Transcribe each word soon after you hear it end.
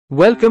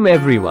Welcome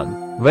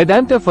everyone.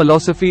 Vedanta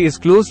philosophy is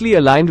closely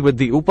aligned with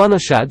the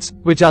Upanishads,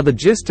 which are the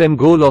gist and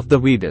goal of the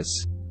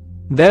Vedas.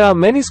 There are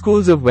many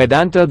schools of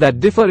Vedanta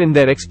that differ in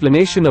their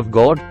explanation of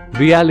God,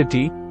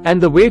 reality, and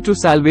the way to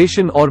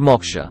salvation or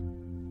moksha.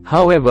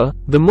 However,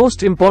 the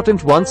most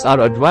important ones are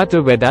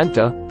Advaita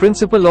Vedanta,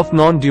 principle of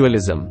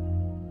non-dualism,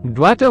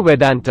 Dvaita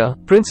Vedanta,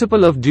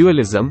 principle of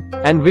dualism,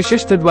 and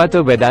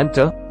Vishishtadvaita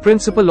Vedanta,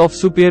 principle of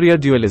superior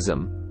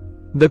dualism.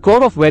 The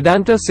core of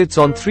Vedanta sits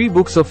on three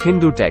books of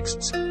Hindu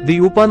texts, the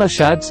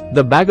Upanishads,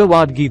 the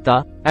Bhagavad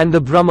Gita, and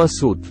the Brahma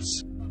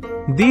Sutras.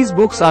 These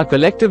books are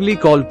collectively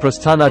called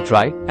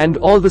Prasthanatraya, and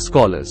all the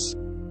scholars,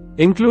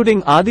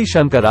 including Adi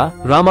Shankara,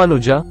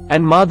 Ramanuja,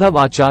 and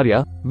Madhav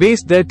Acharya,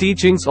 based their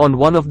teachings on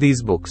one of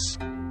these books.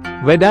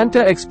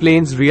 Vedanta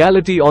explains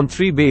reality on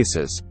three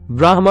bases: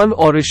 Brahman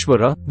or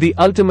Ishvara, the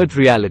ultimate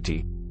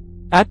reality;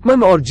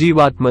 Atman or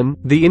Jivatman,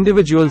 the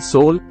individual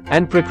soul;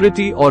 and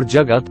Prakriti or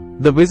Jagat,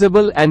 the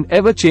visible and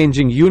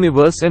ever-changing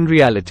universe and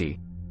reality.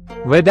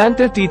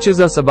 Vedanta teaches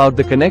us about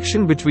the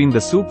connection between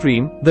the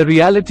Supreme, the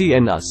reality,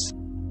 and us.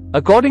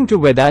 According to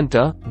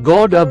Vedanta,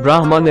 God or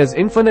Brahman is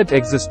infinite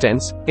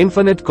existence,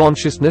 infinite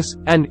consciousness,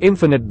 and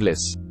infinite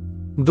bliss.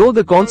 Though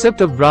the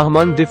concept of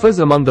Brahman differs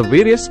among the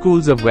various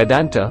schools of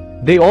Vedanta,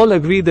 they all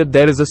agree that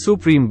there is a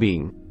supreme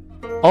being,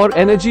 or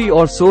energy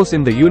or source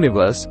in the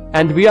universe,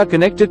 and we are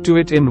connected to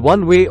it in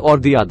one way or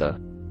the other.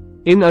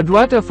 In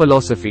Advaita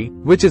philosophy,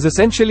 which is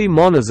essentially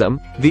monism,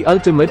 the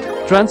ultimate,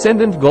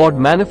 transcendent God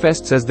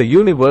manifests as the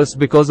universe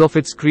because of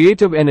its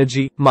creative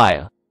energy,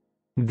 Maya.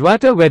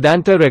 Dvaita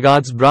Vedanta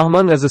regards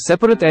Brahman as a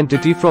separate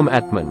entity from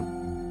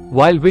Atman,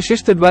 while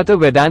Vishishtadvaita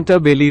Vedanta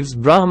believes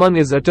Brahman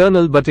is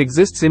eternal but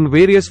exists in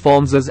various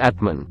forms as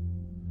Atman.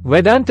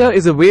 Vedanta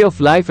is a way of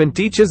life and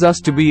teaches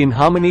us to be in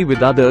harmony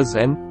with others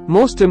and,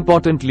 most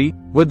importantly,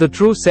 with the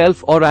true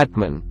self or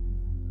Atman.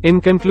 In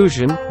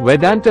conclusion,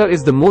 Vedanta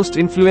is the most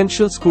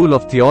influential school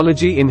of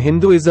theology in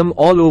Hinduism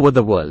all over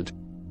the world.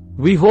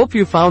 We hope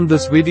you found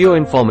this video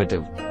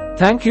informative.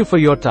 Thank you for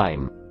your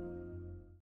time.